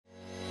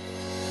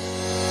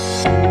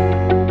Hello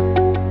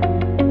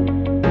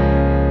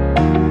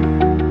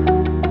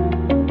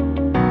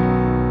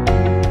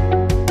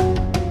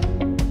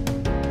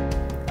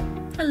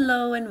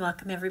and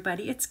welcome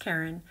everybody, it's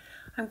Karen.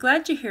 I'm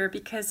glad you're here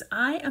because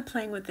I am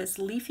playing with this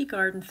Leafy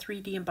Garden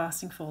 3D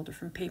embossing folder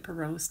from Paper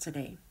Rose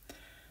today.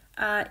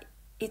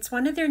 It's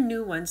one of their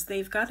new ones.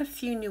 They've got a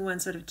few new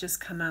ones that have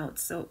just come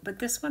out, but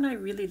this one I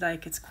really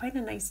like. It's quite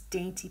a nice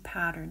dainty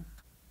pattern.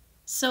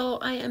 So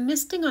I am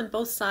misting on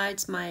both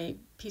sides my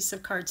piece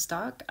of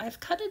cardstock. I've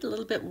cut it a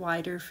little bit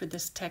wider for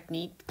this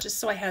technique just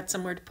so I had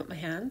somewhere to put my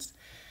hands.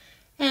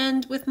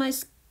 And with my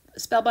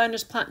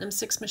Spellbinders Platinum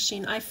 6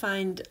 machine, I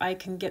find I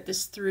can get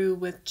this through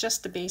with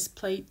just the base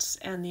plates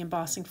and the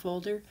embossing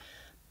folder,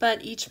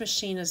 but each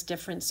machine is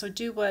different, so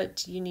do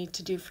what you need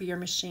to do for your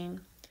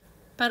machine.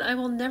 But I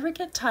will never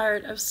get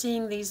tired of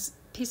seeing these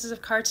pieces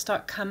of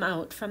cardstock come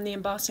out from the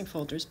embossing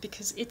folders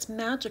because it's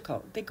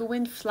magical. They go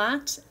in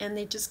flat and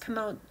they just come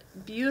out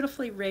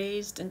beautifully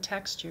raised and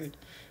textured,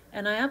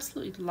 and I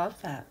absolutely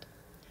love that.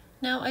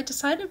 Now I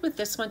decided with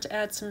this one to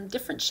add some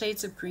different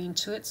shades of green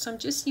to it, so I'm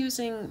just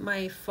using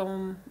my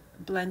foam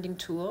blending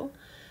tool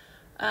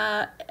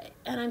and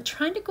I'm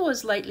trying to go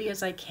as lightly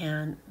as I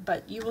can,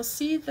 but you will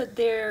see that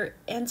there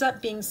ends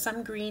up being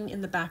some green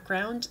in the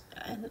background,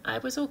 and I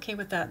was okay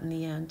with that in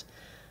the end.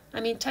 I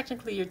mean,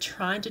 technically you're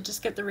trying to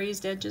just get the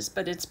raised edges,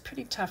 but it's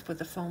pretty tough with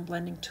the foam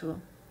blending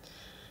tool.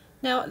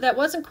 Now that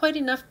wasn't quite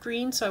enough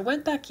green, so I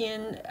went back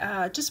in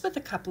just with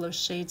a couple of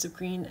shades of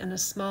green and a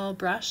small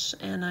brush,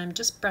 and I'm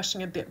just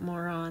brushing a bit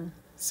more on.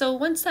 So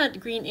once that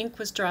green ink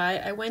was dry,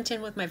 I went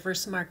in with my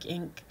Versamark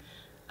ink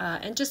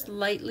and just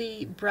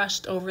lightly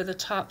brushed over the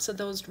tops of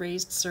those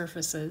raised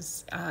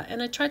surfaces.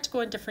 And I tried to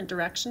go in different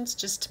directions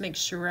just to make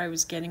sure I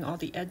was getting all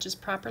the edges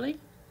properly.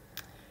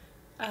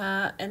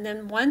 And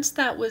then once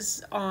that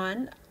was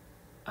on,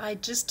 I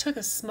just took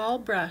a small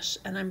brush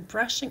and I'm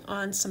brushing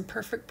on some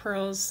Perfect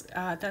Pearls.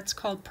 That's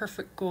called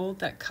Perfect Gold,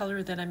 that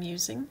color that I'm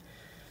using.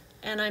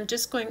 And I'm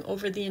just going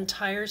over the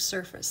entire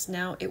surface.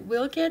 Now it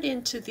will get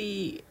into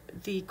the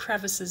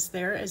crevices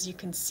there, as you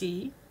can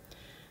see,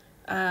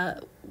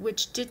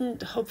 which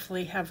didn't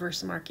hopefully have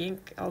Versamark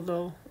ink,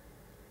 although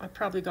I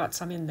probably got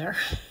some in there.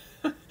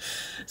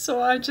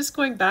 So I'm just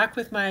going back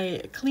with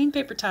my clean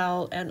paper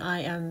towel and I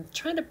am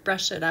trying to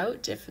brush it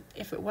out.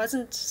 If it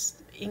wasn't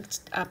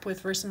inked up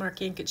with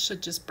Versamark ink, it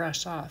should just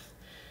brush off.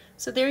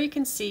 So there you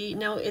can see.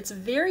 Now it's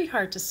very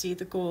hard to see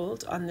the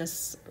gold on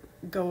this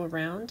go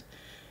around,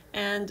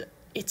 and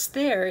it's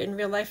there in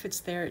real life. It's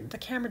there. The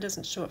camera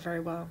doesn't show it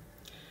very well,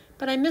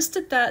 but I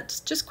misted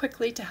that just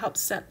quickly to help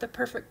set the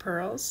Perfect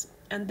Pearls,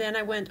 and then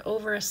I went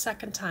over a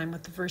second time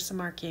with the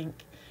Versamark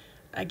ink,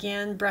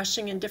 again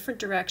brushing in different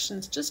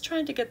directions, just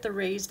trying to get the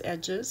raised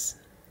edges,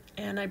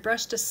 and I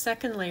brushed a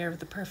second layer of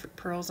the Perfect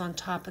Pearls on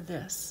top of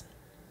this.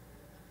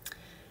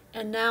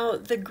 And now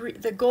the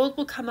gold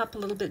will come up a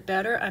little bit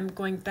better. I'm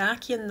going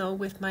back in though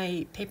with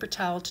my paper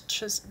towel to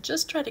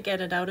just try to get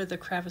it out of the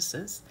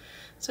crevices.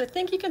 So I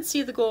think you can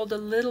see the gold a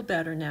little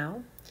better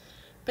now,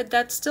 but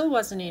that still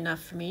wasn't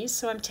enough for me.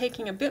 So I'm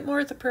taking a bit more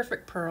of the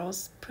Perfect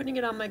Pearls, putting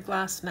it on my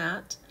glass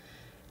mat,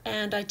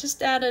 and I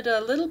just added a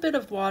little bit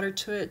of water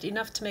to it,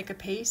 enough to make a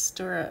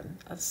paste or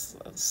a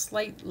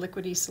slight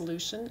liquidy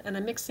solution, and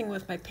I'm mixing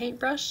with my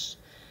paintbrush.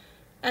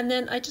 And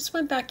then I just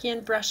went back in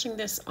brushing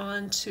this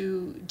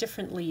onto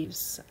different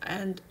leaves.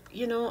 And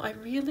you know, I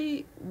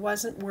really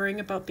wasn't worrying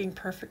about being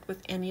perfect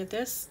with any of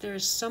this.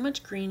 There's so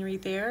much greenery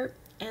there,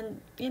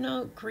 and you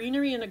know,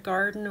 greenery in a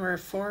garden or a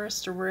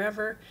forest or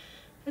wherever,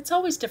 it's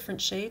always different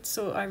shades,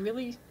 so I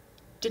really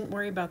didn't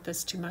worry about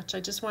this too much.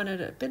 I just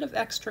wanted a bit of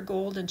extra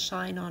gold and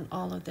shine on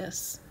all of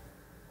this.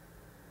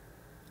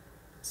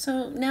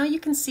 So now you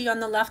can see on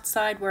the left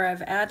side where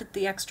I've added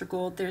the extra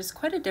gold, there's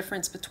quite a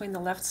difference between the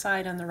left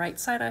side and the right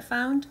side, I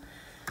found,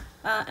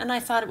 and I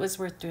thought it was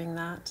worth doing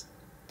that.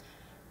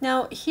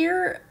 Now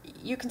here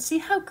you can see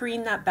how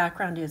green that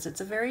background is. It's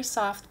a very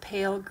soft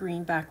pale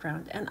green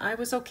background, and I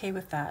was okay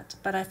with that,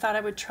 but I thought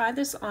I would try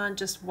this on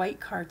just white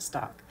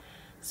cardstock.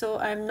 So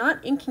I'm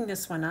not inking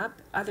this one up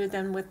other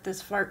than with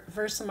this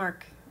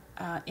Versamark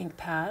ink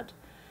pad,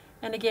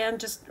 and again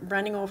just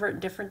running over it in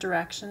different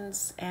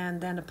directions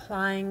and then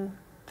applying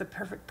the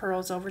Perfect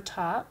Pearls over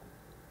top.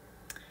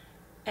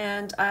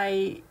 And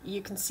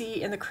you can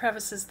see in the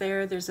crevices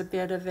there's a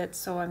bit of it,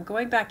 so I'm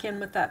going back in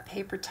with that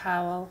paper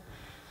towel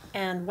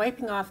and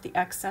wiping off the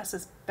excess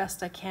as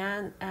best I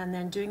can, and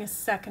then doing a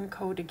second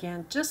coat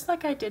again, just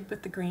like I did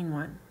with the green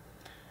one.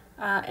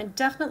 And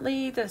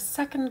definitely the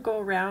second go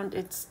around,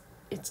 it's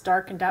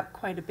darkened up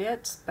quite a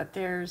bit, but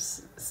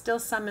there's still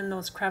some in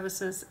those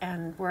crevices,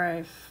 and where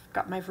I've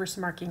got my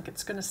Versamark ink,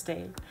 it's going to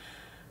stay.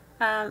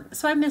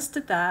 So I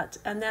misted that,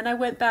 and then I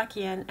went back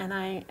in and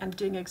I am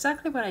doing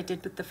exactly what I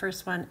did with the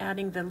first one,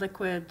 adding the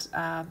liquid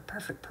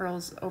Perfect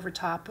Pearls over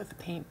top with a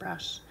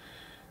paintbrush.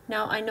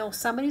 Now I know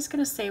somebody's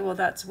going to say, well,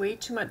 that's way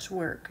too much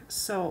work,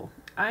 so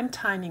I'm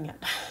timing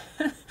it.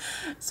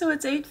 So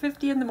it's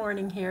 8:50 in the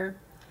morning here,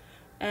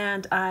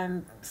 and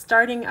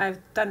I've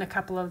done a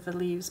couple of the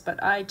leaves,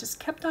 but I just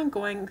kept on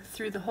going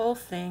through the whole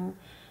thing,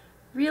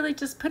 really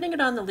just putting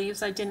it on the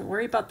leaves. I didn't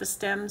worry about the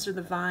stems or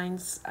the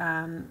vines.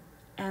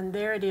 And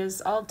there it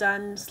is, all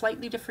done,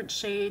 slightly different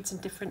shades in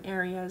different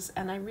areas,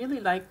 and I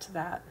really liked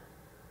that.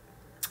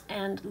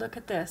 And look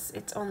at this,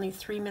 it's only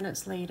 3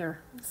 minutes later.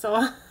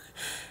 So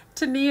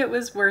to me it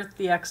was worth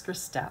the extra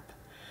step.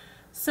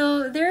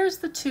 So there's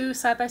the two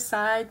side by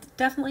side.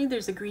 Definitely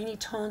there's a greeny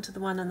tone to the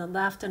one on the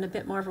left and a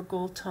bit more of a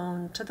gold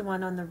tone to the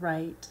one on the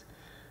right.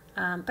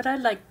 But I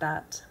like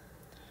that.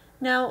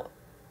 Now,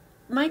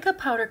 mica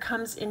powder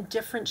comes in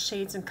different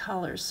shades and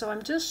colors, so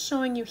I'm just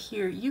showing you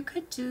here. You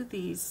could do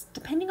these,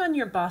 depending on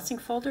your embossing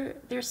folder,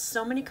 there's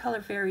so many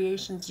color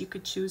variations you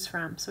could choose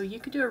from. So you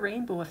could do a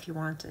rainbow if you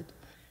wanted.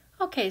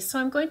 Okay, so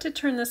I'm going to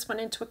turn this one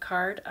into a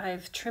card.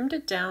 I've trimmed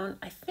it down.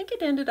 I think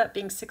it ended up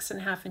being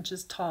 6.5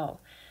 inches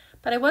tall,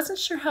 but I wasn't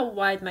sure how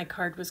wide my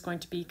card was going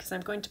to be because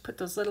I'm going to put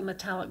those little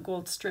metallic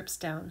gold strips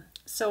down.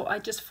 So I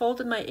just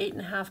folded my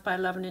 8.5 by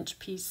 11 inch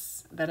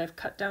piece that I've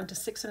cut down to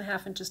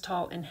 6.5 inches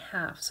tall in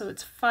half. So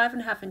it's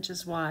 5.5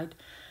 inches wide,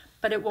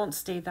 but it won't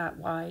stay that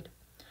wide.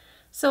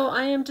 So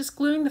I am just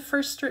gluing the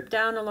first strip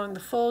down along the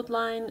fold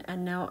line,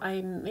 and now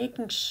I'm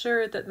making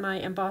sure that my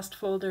embossed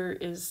folder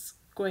is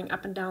going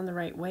up and down the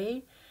right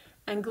way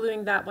and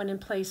gluing that one in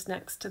place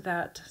next to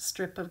that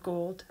strip of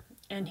gold.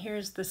 And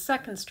here's the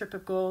second strip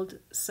of gold.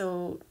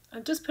 So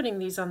I'm just putting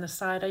these on the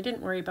side. I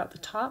didn't worry about the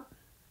top.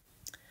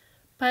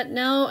 But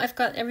now I've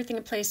got everything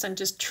in place, I'm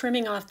just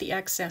trimming off the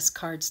excess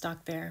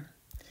cardstock there.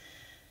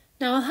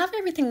 Now I'll have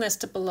everything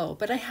listed below,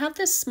 but I have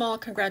this small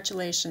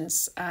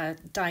congratulations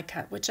die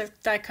cut, which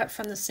I've die cut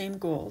from the same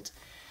gold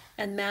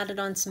and matted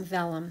on some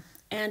vellum.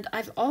 And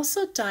I've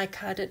also die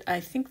cut it, I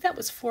think that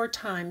was 4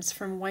 times,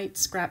 from white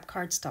scrap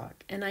cardstock.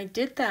 And I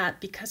did that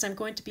because I'm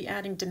going to be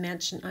adding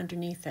dimension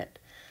underneath it.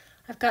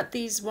 I've got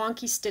these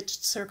wonky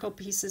stitched circle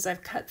pieces.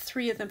 I've cut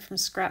 3 of them from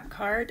scrap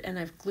card and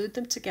I've glued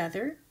them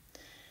together.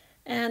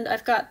 And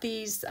I've got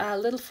these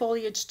little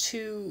foliage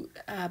 2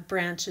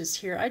 branches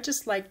here. I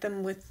just like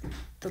them with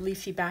the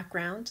leafy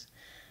background.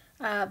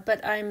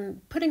 But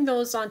I'm putting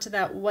those onto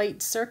that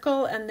white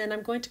circle, and then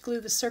I'm going to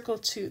glue the circle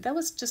to, that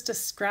was just a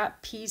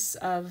scrap piece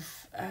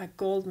of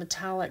gold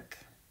metallic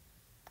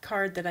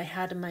card that I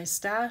had in my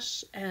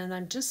stash, and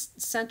I'm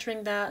just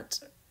centering that.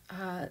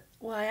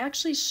 Well, I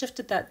actually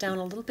shifted that down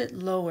a little bit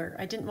lower.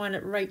 I didn't want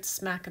it right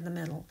smack in the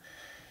middle.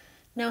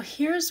 Now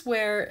here's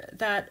where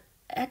that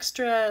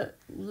extra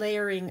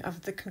layering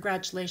of the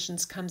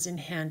congratulations comes in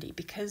handy,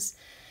 because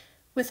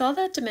with all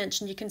that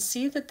dimension you can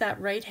see that that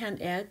right hand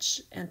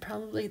edge and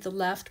probably the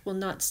left will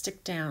not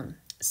stick down.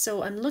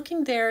 So I'm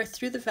looking there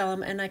through the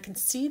vellum and I can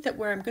see that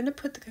where I'm going to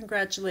put the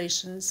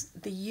congratulations,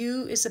 the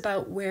U is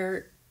about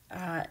where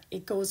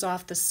it goes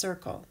off the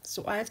circle.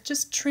 So I've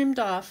just trimmed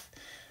off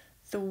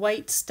the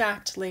white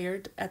stacked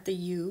layered at the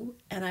U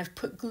and I've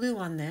put glue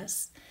on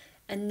this,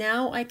 and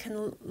now I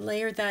can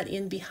layer that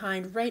in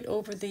behind right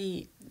over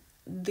the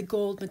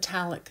gold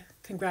metallic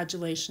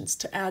congratulations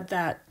to add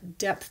that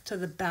depth to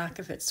the back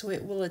of it so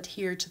it will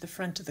adhere to the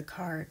front of the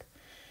card.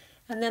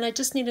 And then I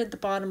just needed the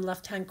bottom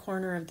left hand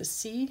corner of the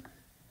C,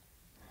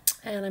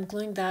 and I'm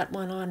gluing that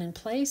one on in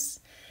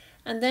place,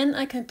 and then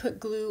I can put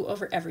glue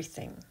over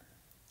everything.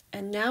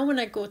 And now when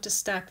I go to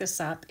stack this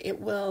up, it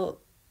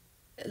will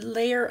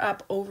layer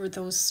up over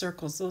those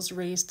circles, those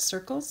raised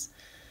circles,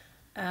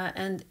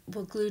 and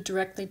will glue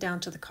directly down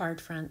to the card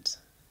front.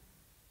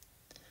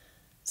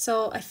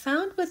 So I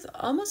found with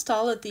almost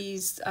all of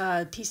these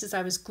pieces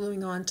I was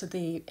gluing on to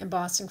the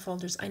embossing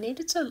folders, I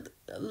needed to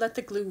let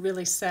the glue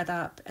really set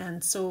up,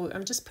 and so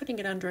I'm just putting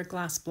it under a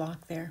glass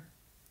block there.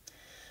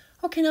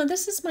 Okay, now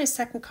this is my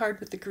second card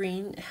with the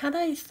green. Had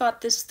I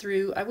thought this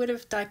through, I would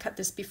have die cut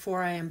this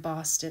before I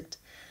embossed it,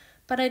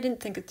 but I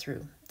didn't think it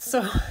through,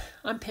 so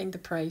I'm paying the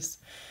price.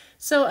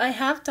 So I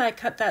have die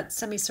cut that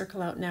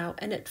semicircle out now,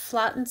 and it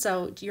flattens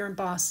out your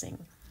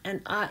embossing.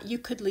 And you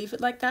could leave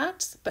it like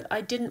that, but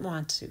I didn't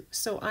want to.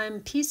 So I'm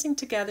piecing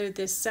together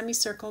this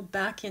semicircle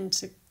back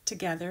into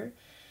together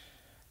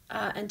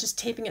and just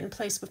taping it in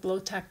place with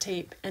low-tack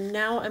tape. And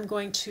now I'm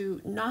going to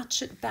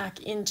notch it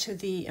back into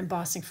the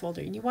embossing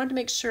folder. And you want to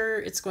make sure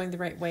it's going the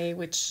right way,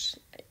 which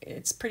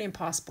it's pretty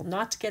impossible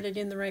not to get it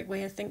in the right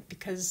way, I think,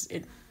 because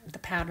the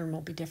pattern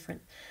will be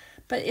different.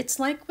 But it's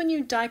like when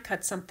you die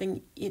cut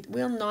something, it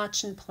will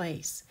notch in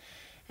place.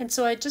 And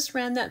so I just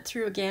ran that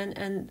through again,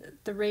 and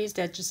the raised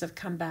edges have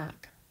come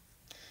back.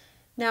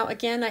 Now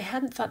again, I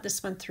hadn't thought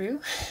this one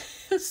through.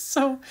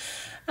 So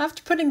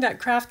after putting that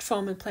craft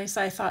foam in place,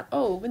 I thought,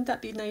 oh, wouldn't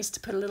that be nice to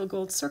put a little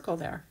gold circle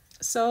there?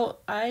 So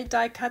I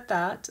die cut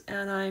that,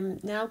 and I'm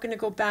now going to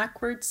go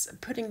backwards,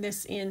 putting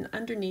this in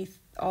underneath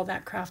all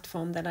that craft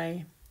foam that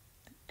I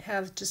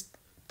have just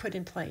put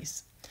in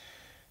place.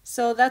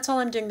 So that's all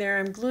I'm doing there.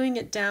 I'm gluing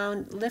it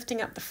down,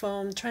 lifting up the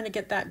foam, trying to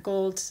get that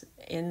gold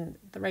in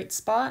the right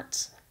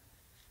spot.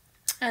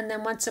 And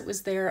then once it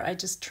was there, I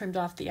just trimmed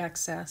off the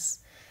excess.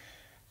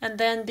 And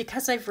then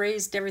because I've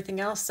raised everything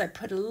else, I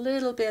put a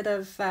little bit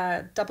of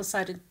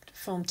double-sided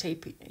foam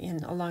tape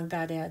in along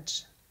that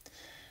edge.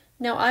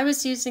 Now I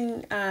was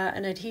using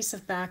an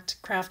adhesive backed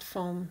craft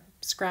foam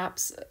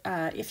scraps.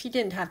 If you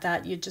didn't have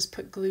that, you'd just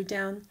put glue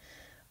down.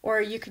 Or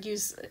you could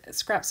use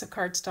scraps of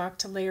cardstock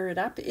to layer it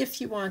up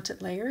if you want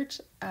it layered.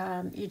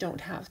 You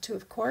don't have to,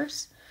 of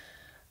course.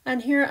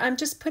 And here I'm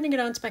just putting it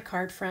onto my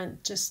card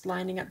front, just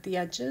lining up the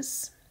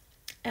edges.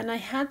 And I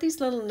had these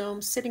little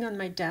gnomes sitting on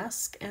my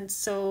desk, and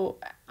so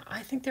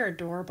I think they're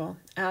adorable.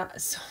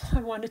 So I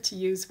wanted to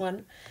use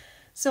one.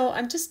 So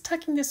I'm just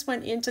tucking this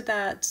one into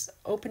that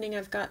opening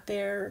I've got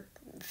there,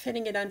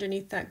 fitting it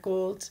underneath that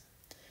gold.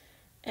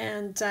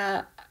 And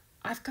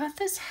I've got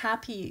this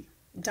happy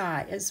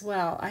die as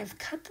well. I've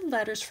cut the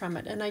letters from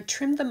it and I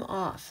trimmed them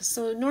off.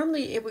 So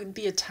normally it would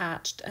be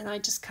attached and I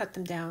just cut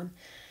them down.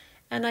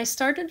 And I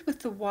started with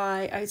the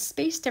Y. I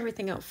spaced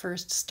everything out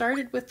first,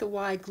 started with the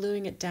Y,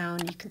 gluing it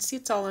down. You can see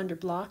it's all under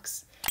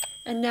blocks.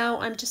 And now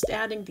I'm just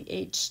adding the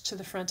H to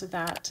the front of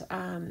that.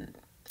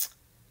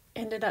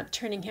 Ended up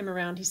turning him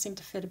around. He seemed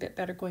to fit a bit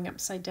better going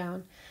upside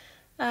down.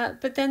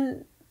 But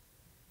then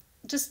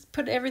just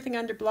put everything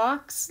under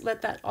blocks,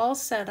 let that all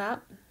set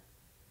up.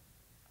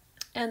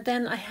 And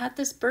then I had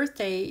this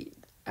birthday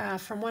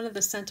from one of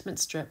the sentiment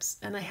strips,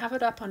 and I have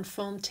it up on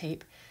foam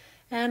tape.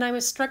 And I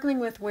was struggling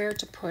with where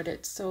to put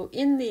it. So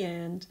in the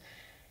end,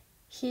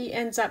 he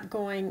ends up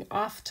going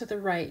off to the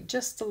right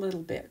just a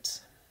little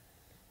bit.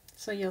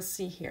 So you'll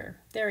see here.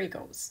 There he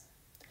goes.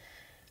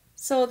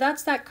 So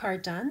that's that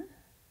card done.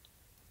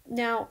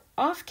 Now,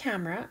 off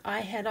camera,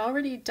 I had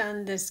already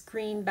done this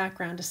green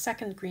background, a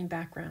second green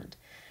background.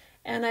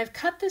 And I've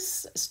cut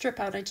this strip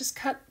out. I just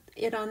cut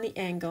it on the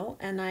angle,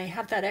 and I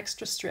have that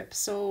extra strip.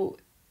 So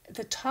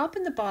the top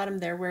and the bottom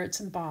there where it's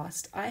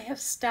embossed, I have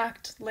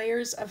stacked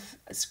layers of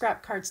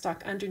scrap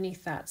cardstock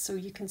underneath that. So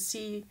you can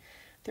see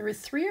there were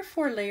 3 or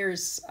 4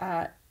 layers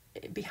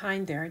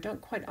behind there. I don't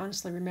quite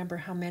honestly remember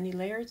how many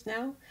layers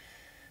now,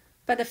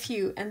 but a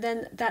few. And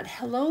then that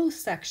hello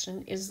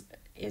section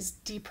is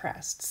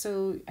depressed.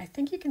 So I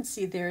think you can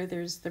see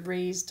there's the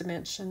raised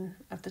dimension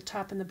of the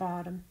top and the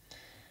bottom.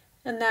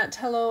 And that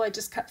hello I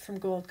just cut from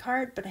gold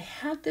card, but I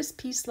had this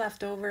piece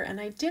left over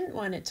and I didn't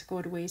want it to go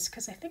to waste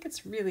because I think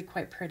it's really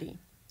quite pretty.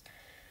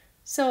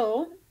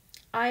 So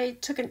I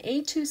took an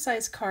A2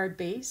 size card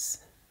base,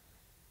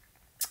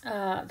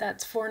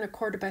 that's 4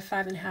 1/4 by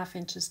 5 1/2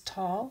 inches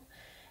tall,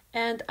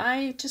 and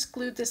I just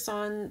glued this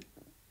on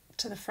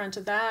to the front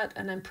of that,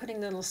 and I'm putting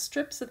little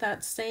strips of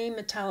that same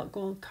metallic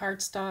gold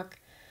cardstock,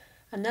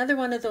 another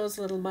one of those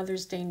little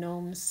Mother's Day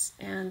gnomes,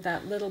 and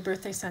that little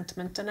birthday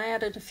sentiment, and I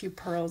added a few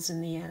pearls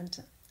in the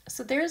end.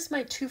 So there's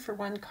my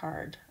 2-for-1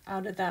 card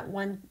out of that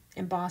one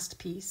embossed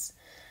piece,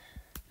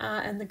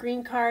 and the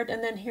green card,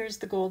 and then here's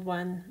the gold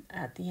one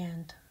at the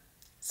end.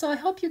 So I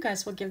hope you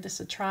guys will give this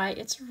a try.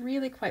 It's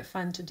really quite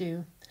fun to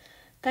do.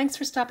 Thanks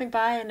for stopping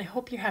by, and I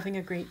hope you're having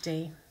a great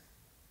day.